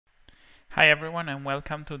Hi everyone, and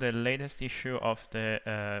welcome to the latest issue of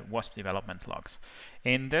the Wasp development logs.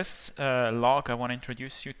 In this log, I want to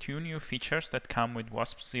introduce you two new features that come with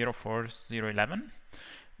Wasp 0.4.0.11,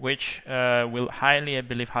 which will I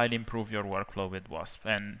believe, highly improve your workflow with Wasp.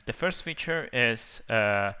 And the first feature is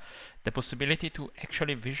the possibility to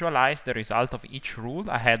actually visualize the result of each rule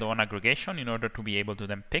ahead on aggregation in order to be able to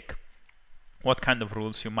then pick what kind of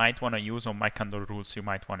rules you might want to use or what kind of rules you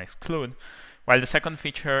might want to exclude. While the second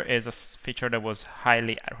feature is a feature that was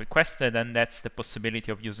highly requested, and that's the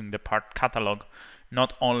possibility of using the part catalog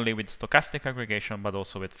not only with stochastic aggregation but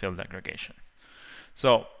also with field aggregation.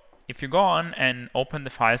 So if you go on and open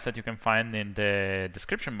the files that you can find in the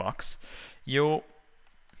description box, you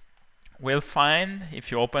will find,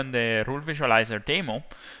 if you open the rule visualizer demo,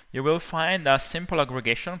 you will find a simple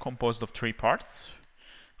aggregation composed of three parts.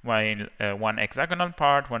 One hexagonal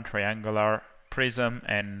part, one triangular prism,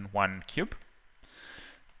 and one cube.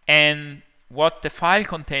 And what the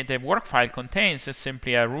work file contains is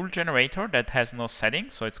simply a rule generator that has no setting,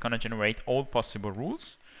 so it's going to generate all possible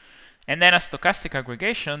rules. And then a stochastic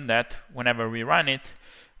aggregation that, whenever we run it,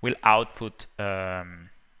 will output a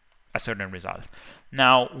certain result.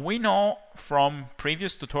 Now, we know from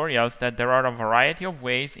previous tutorials that there are a variety of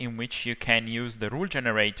ways in which you can use the rule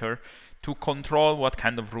generator to control what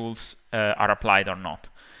kind of rules are applied or not.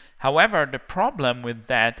 However, the problem with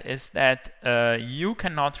that is that you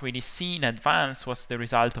cannot really see in advance what's the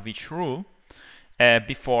result of each rule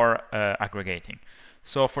before aggregating.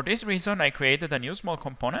 So for this reason, I created a new small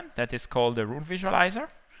component that is called the rule visualizer.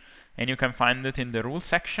 And you can find it in the rule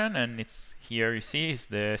section, and it's here, you see, it's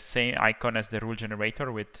the same icon as the rule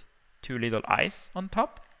generator with two little eyes on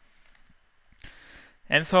top.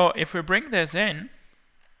 And so if we bring this in,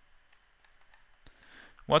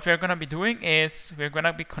 what we're going to be doing is we're going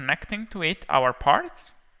to be connecting to it our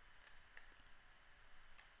parts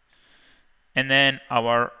and then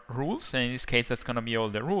our rules, and in this case that's going to be all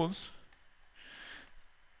the rules.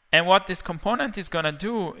 And what this component is going to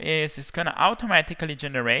do is it's going to automatically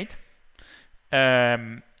generate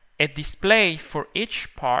a display for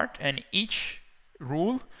each part and each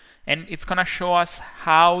rule, and it's going to show us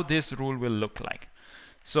how this rule will look like.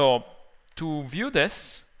 So to view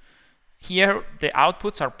this, here the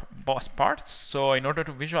outputs are Wasp parts, so in order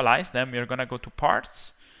to visualize them, we're going to go to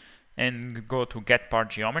parts and go to get part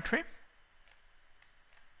geometry.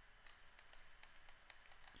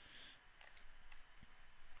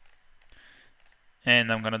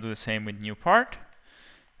 And I'm going to do the same with new part.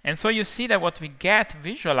 And so you see that what we get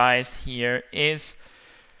visualized here is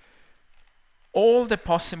all the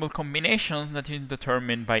possible combinations that is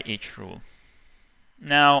determined by each rule.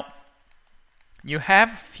 Now, you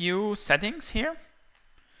have few settings here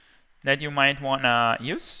that you might want to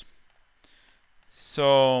use.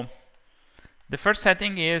 So the first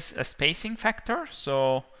setting is a spacing factor.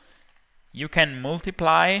 So you can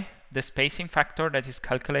multiply the spacing factor that is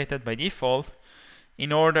calculated by default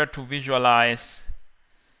in order to visualize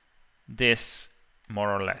this more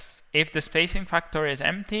or less. If the spacing factor is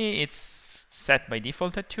empty, it's set by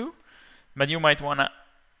default at 2, but you might want to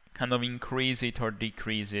kind of increase it or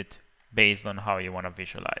decrease it based on how you want to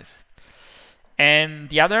visualize it. And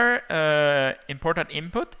the other important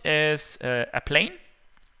input is a plane.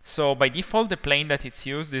 So by default, the plane that it's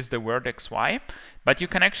used is the word XY, but you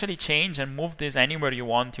can actually change and move this anywhere you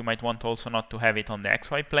want. You might want also not to have it on the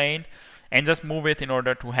XY plane, and just move it in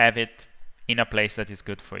order to have it in a place that is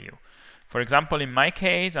good for you. For example, in my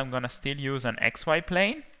case, I'm going to still use an XY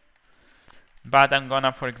plane, but I'm going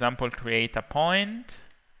to, for example, create a point,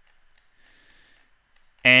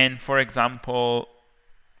 and, for example,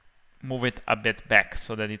 move it a bit back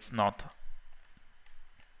so that it's not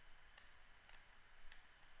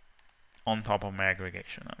on top of my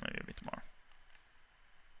aggregation, or maybe a bit more.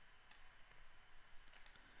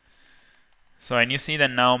 So, and you see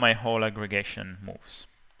that now my whole aggregation moves.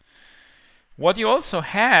 What you also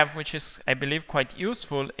have, which is, I believe, quite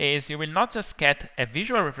useful, is you will not just get a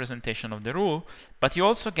visual representation of the rule, but you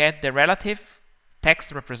also get the relative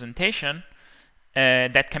text representation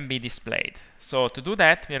that can be displayed. So to do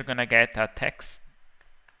that, we're going to get a text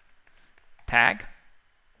tag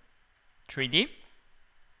 3D.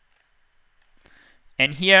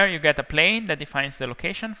 And here you get a plane that defines the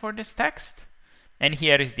location for this text. And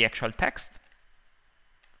here is the actual text.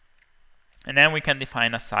 And then we can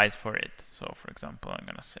define a size for it. So for example, I'm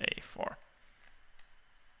going to say 4.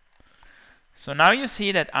 So now you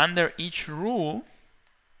see that under each rule,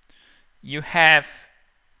 you have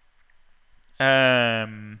a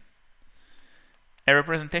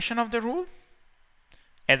representation of the rule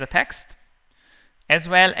as a text, as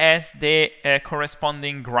well as the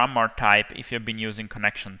corresponding grammar type if you've been using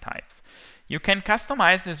connection types. You can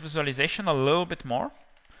customize this visualization a little bit more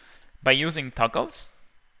by using toggles.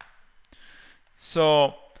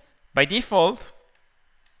 So by default,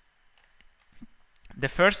 the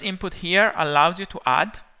first input here allows you to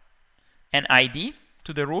add an ID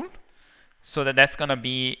to the rule, so that's going to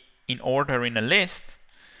be in order in a list.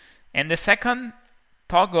 And the second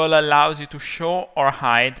toggle allows you to show or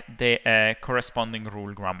hide the corresponding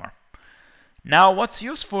rule grammar. Now, what's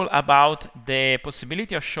useful about the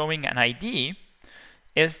possibility of showing an ID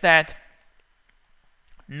is that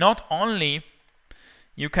not only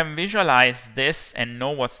you can visualize this and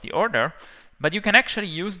know what's the order, but you can actually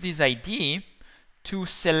use this ID to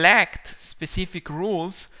select specific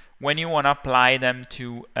rules when you want to apply them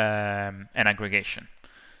to an aggregation.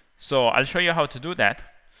 So I'll show you how to do that.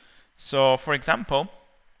 So for example,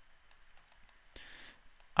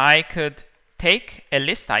 I could take a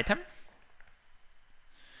list item,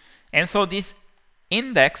 and so this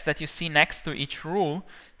index that you see next to each rule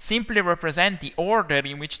simply represent the order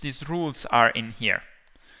in which these rules are in here.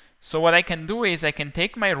 So what I can do is I can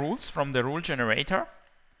take my rules from the rule generator,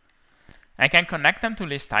 I can connect them to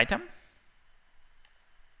list item,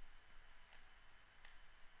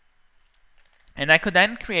 and I could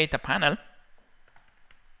then create a panel,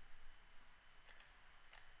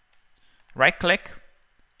 right-click,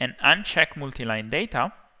 and uncheck multi-line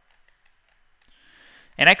data.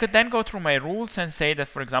 And I could then go through my rules and say that,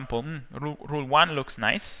 for example, rule 1 looks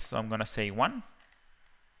nice, so I'm going to say 1.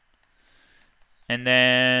 And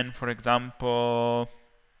then, for example,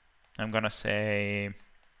 I'm going to say,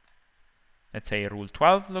 let's say rule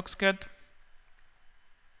 12 looks good.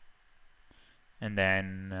 And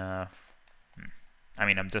then,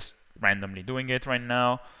 I'm just randomly doing it right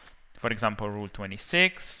now. For example, rule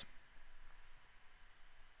 26.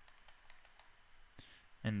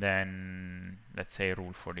 And then, let's say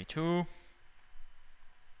rule 42.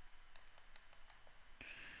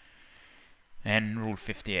 And rule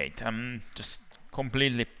 58. I'm just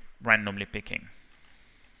completely randomly picking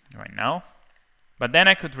right now. But then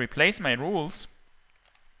I could replace my rules.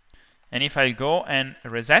 And if I go and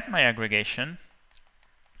reset my aggregation,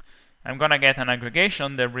 I'm going to get an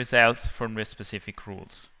aggregation that results from the specific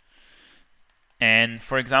rules. And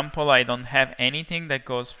for example, I don't have anything that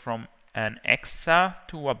goes from an exa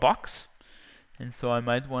to a box, and so I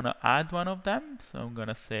might want to add one of them. So I'm going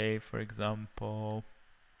to say, for example,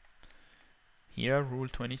 here, rule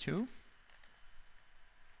 22.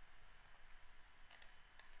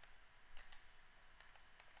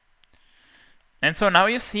 And so now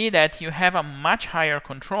you see that you have a much higher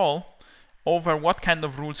control over what kind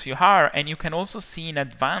of rules you are, and you can also see in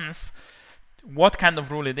advance what kind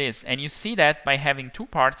of rule it is. And you see that by having two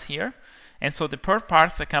parts here. And so the per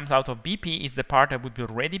part that comes out of BP is the part that would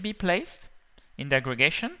already be placed in the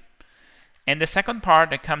aggregation. And the second part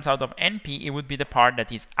that comes out of NP, it would be the part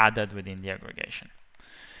that is added within the aggregation.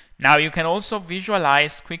 Now you can also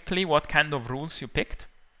visualize quickly what kind of rules you picked.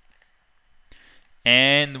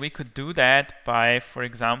 And we could do that by, for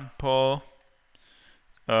example,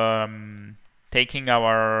 taking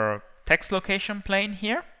our text location plane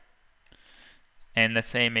here. And let's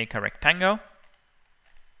say make a rectangle.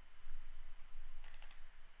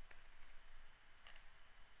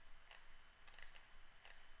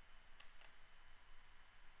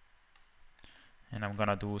 And I'm going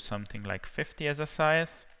to do something like 50 as a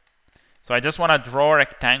size. So I just want to draw a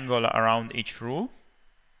rectangle around each rule,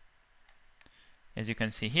 as you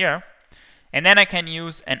can see here. And then I can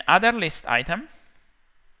use another list item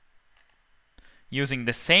using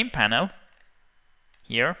the same panel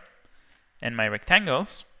here and my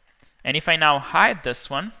rectangles. And if I now hide this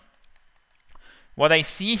one, what I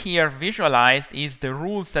see here visualized is the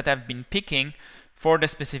rules that I've been picking for the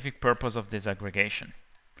specific purpose of this aggregation.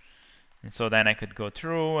 And so then I could go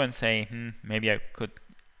through and say, maybe I could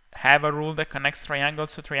have a rule that connects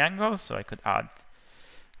triangles to triangles. So I could add,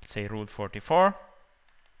 let's say, rule 44.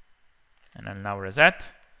 And I'll now reset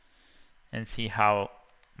and see how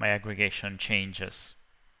my aggregation changes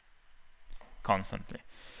constantly.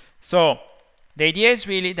 So the idea is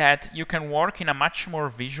really that you can work in a much more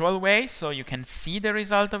visual way, so you can see the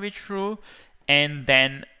result of each rule and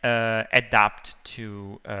then adapt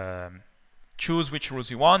to choose which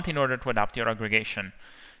rules you want in order to adapt your aggregation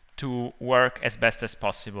to work as best as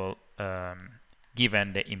possible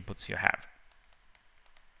given the inputs you have.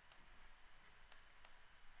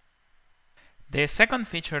 The second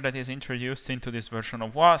feature that is introduced into this version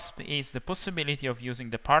of Wasp is the possibility of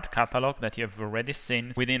using the part catalog that you have already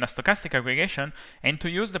seen within a stochastic aggregation, and to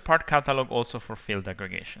use the part catalog also for field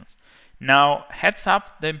aggregations. Now, heads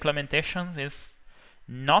up, the implementation is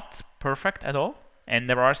not perfect at all, and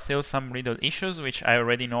there are still some riddle issues which I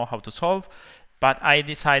already know how to solve, but I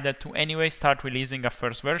decided to anyway start releasing a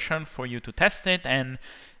first version for you to test it and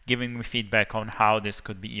giving me feedback on how this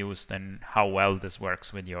could be used and how well this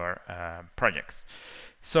works with your projects.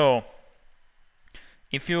 So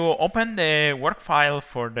if you open the work file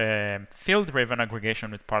for the field-driven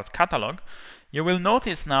aggregation with parts catalog, you will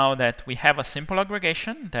notice now that we have a simple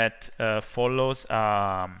aggregation that follows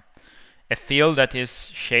a field that is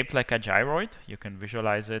shaped like a gyroid. You can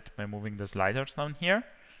visualize it by moving the sliders down here,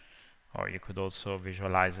 or you could also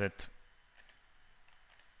visualize it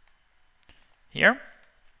here.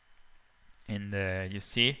 And you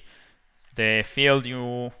see the field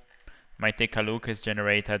you might take a look is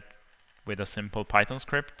generated with a simple Python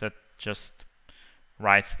script that just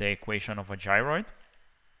writes the equation of a gyroid.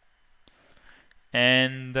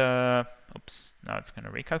 And oops, now it's going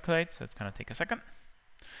to recalculate, so it's going to take a second.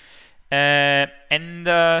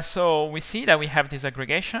 So we see that we have this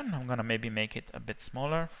aggregation. I'm going to maybe make it a bit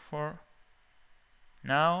smaller for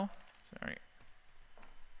now. Sorry.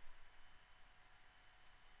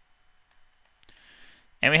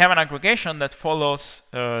 And we have an aggregation that follows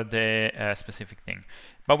the specific thing.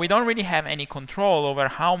 But we don't really have any control over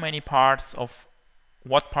how many parts of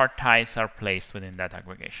what part types are placed within that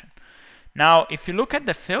aggregation. Now, if you look at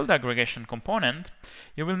the field aggregation component,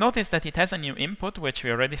 you will notice that it has a new input, which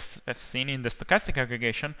we already have seen in the stochastic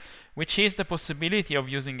aggregation, which is the possibility of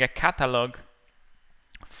using a catalog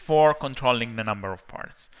for controlling the number of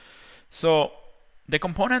parts. So the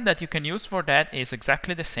component that you can use for that is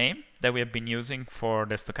exactly the same that we have been using for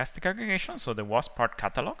the stochastic aggregation, so the Wasp part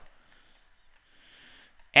catalog.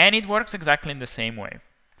 And it works exactly in the same way.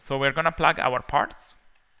 So we're going to plug our parts.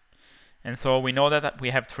 And so we know that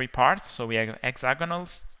we have 3 parts. So we have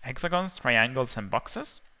hexagons, triangles, and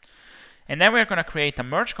boxes. And then we're going to create a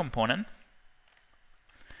merge component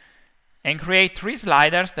and create 3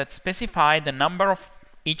 sliders that specify the number of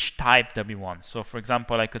each type that we want. So for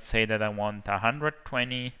example, I could say that I want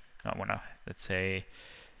 120, I want to, let's say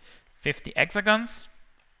 50 hexagons,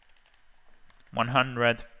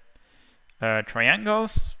 100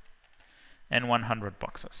 triangles, and 100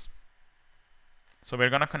 boxes. So we're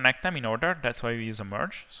going to connect them in order. That's why we use a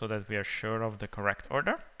merge, so that we are sure of the correct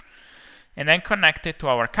order. And then connect it to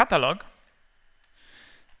our catalog.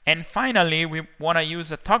 And finally, we want to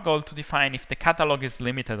use a toggle to define if the catalog is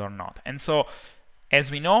limited or not. And so,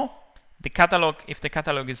 as we know, the catalog, if the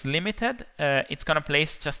catalog is limited, it's going to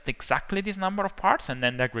place just exactly this number of parts, and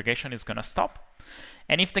then the aggregation is going to stop.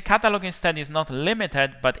 And if the catalog instead is not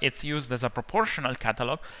limited, but it's used as a proportional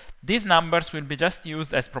catalog, these numbers will be just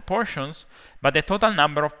used as proportions, but the total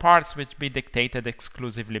number of parts will be dictated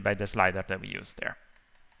exclusively by the slider that we use there.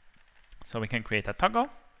 So we can create a toggle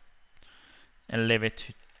and leave it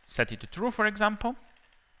to set it to true, for example.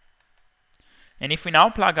 And if we now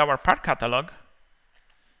plug our part catalog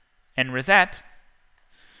and reset,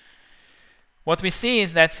 what we see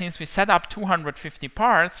is that since we set up 250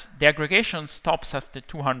 parts, the aggregation stops after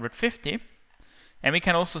 250. And we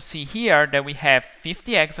can also see here that we have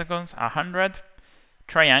 50 hexagons, 100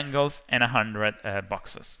 triangles, and 100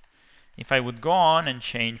 boxes. If I would go on and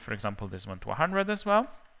change, for example, this one to 100 as well,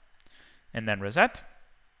 and then reset,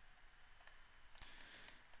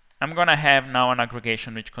 I'm going to have now an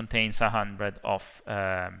aggregation which contains 100 of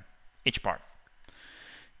each part.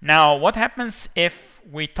 Now, what happens if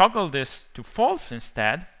we toggle this to false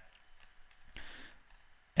instead,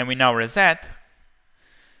 and we now reset?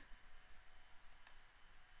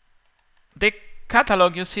 The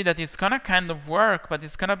catalog, you see that it's going to kind of work, but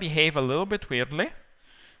it's going to behave a little bit weirdly.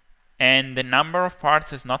 And the number of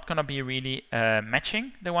parts is not going to be really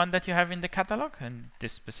matching the one that you have in the catalog. And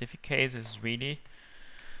this specific case is really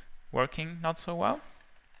working not so well.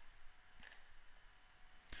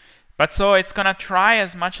 But so it's going to try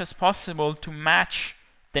as much as possible to match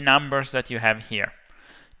the numbers that you have here.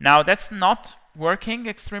 Now that's not working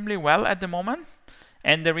extremely well at the moment.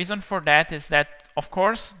 And the reason for that is that, of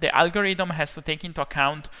course, the algorithm has to take into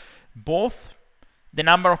account both the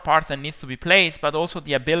number of parts that needs to be placed, but also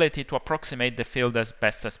the ability to approximate the field as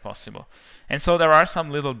best as possible. And so there are some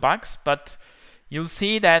little bugs, but you'll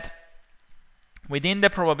see that within the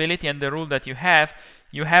probability and the rule that you have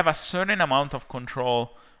a certain amount of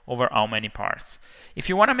control over how many parts. If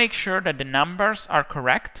you want to make sure that the numbers are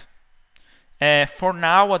correct, for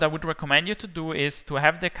now what I would recommend you to do is to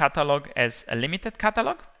have the catalog as a limited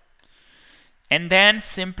catalog, and then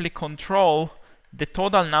simply control the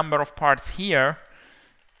total number of parts here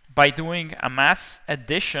by doing a mass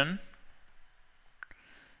addition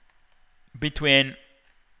between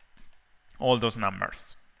all those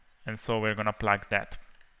numbers. And so we're going to plug that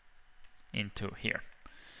into here.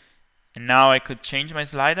 And now I could change my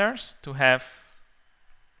sliders to have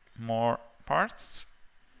more parts.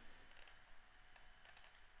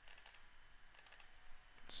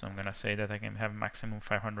 So I'm gonna say that I can have maximum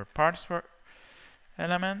 500 parts per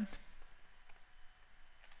element.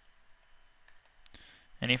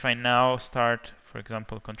 And if I now start, for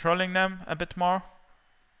example, controlling them a bit more,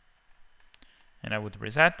 and I would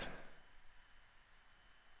reset,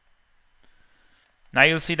 now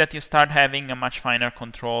you'll see that you start having a much finer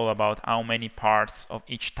control about how many parts of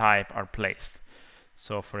each type are placed.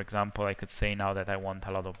 So for example, I could say now that I want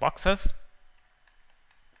a lot of boxes,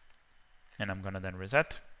 and I'm gonna then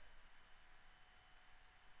reset.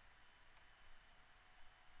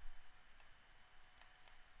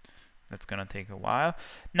 That's gonna take a while.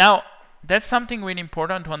 Now, that's something really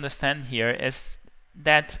important to understand here, is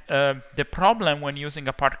that the problem when using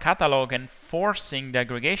a part catalog and forcing the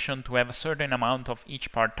aggregation to have a certain amount of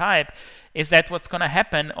each part type is that what's gonna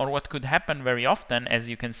happen, or what could happen very often, as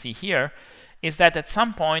you can see here, is that at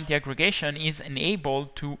some point the aggregation is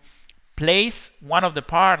enabled to place one of the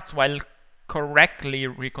parts while correctly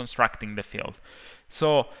reconstructing the field.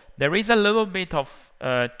 So there is a little bit of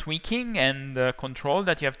tweaking and control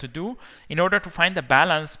that you have to do in order to find the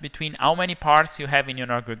balance between how many parts you have in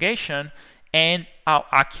your aggregation and how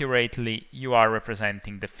accurately you are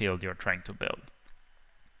representing the field you're trying to build.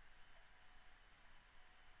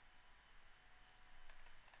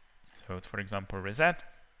 So for example, reset.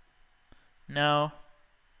 Now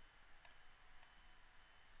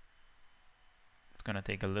it's gonna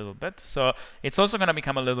take a little bit. So it's also gonna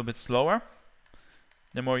become a little bit slower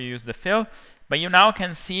the more you use the fill. But you now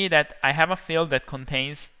can see that I have a field that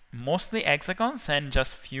contains mostly hexagons and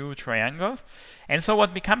just few triangles. And so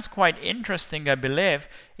what becomes quite interesting, I believe,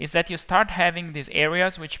 is that you start having these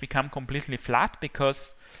areas which become completely flat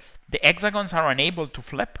because the hexagons are unable to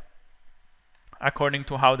flip according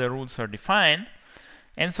to how the rules are defined.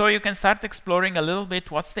 And so you can start exploring a little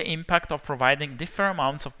bit what's the impact of providing different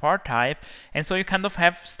amounts of part type. And so you kind of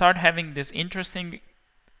start having this interesting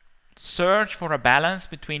search for a balance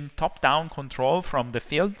between top-down control from the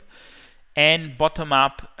field and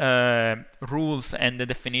bottom-up rules and the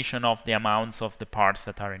definition of the amounts of the parts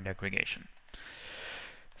that are in the aggregation.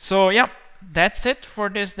 So yeah, that's it for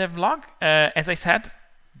this devlog. As I said,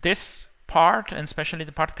 this part, and especially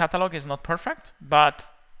the part catalog, is not perfect, but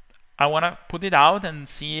I want to put it out and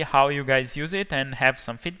see how you guys use it and have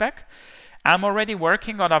some feedback. I'm already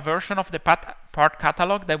working on a version of the part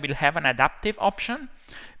catalog that will have an adaptive option,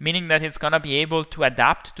 meaning that it's going to be able to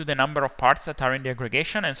adapt to the number of parts that are in the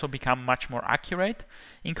aggregation and so become much more accurate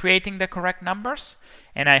in creating the correct numbers.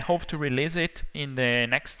 And I hope to release it in the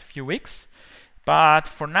next few weeks. But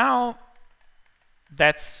for now,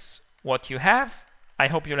 that's what you have. I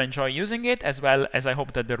hope you'll enjoy using it, as well as I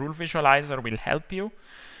hope that the rule visualizer will help you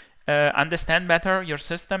understand better your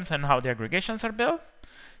systems and how the aggregations are built.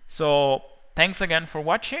 So thanks again for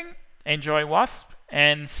watching, enjoy Wasp,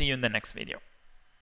 and see you in the next video.